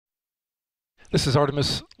This is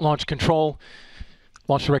Artemis Launch Control.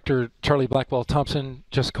 Launch Director Charlie Blackwell-Thompson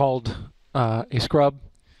just called a scrub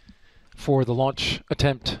for the launch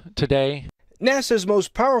attempt today. NASA's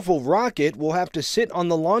most powerful rocket will have to sit on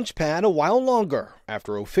the launch pad a while longer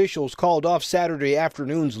after officials called off Saturday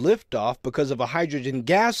afternoon's liftoff because of a hydrogen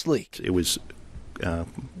gas leak. It was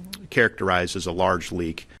characterized as a large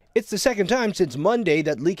leak. It's the second time since Monday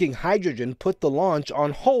that leaking hydrogen put the launch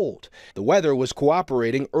on hold. The weather was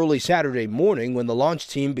cooperating early Saturday morning when the launch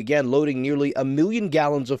team began loading nearly 1 million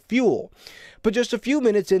gallons of fuel. But just a few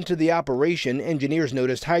minutes into the operation, engineers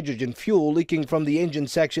noticed hydrogen fuel leaking from the engine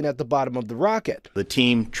section at the bottom of the rocket. The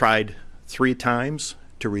team tried 3 times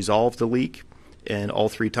to resolve the leak, and all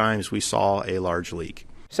 3 times we saw a large leak.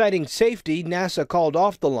 Citing safety, NASA called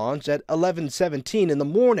off the launch at 11:17 in the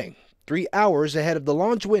morning, 3 hours ahead of the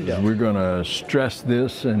launch window. We're going to stress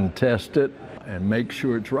this and test it and make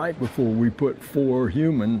sure it's right before we put 4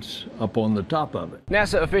 humans up on the top of it.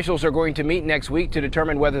 NASA officials are going to meet next week to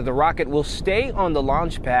determine whether the rocket will stay on the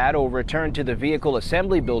launch pad or return to the vehicle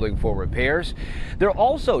assembly building for repairs. They'll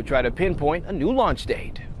also try to pinpoint a new launch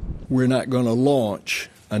date. We're not going to launch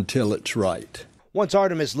until it's right. Once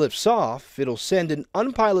Artemis lifts off, it'll send an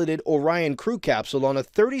unpiloted Orion crew capsule on a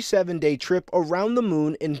 37-day trip around the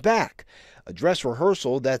moon and back. A dress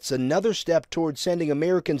rehearsal that's another step towards sending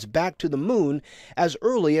Americans back to the moon as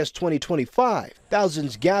early as 2025.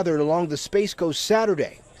 Thousands gathered along the Space Coast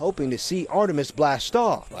Saturday, hoping to see Artemis blast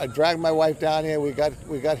off. I dragged my wife down here. We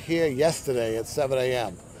got here yesterday at 7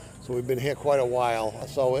 a.m. So we've been here quite a while.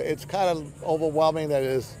 So it's kind of overwhelming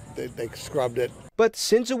that they scrubbed it. But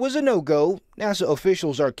since it was a no-go, NASA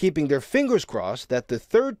officials are keeping their fingers crossed that the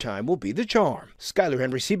third time will be the charm. Skyler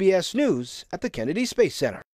Henry, CBS News at the Kennedy Space Center.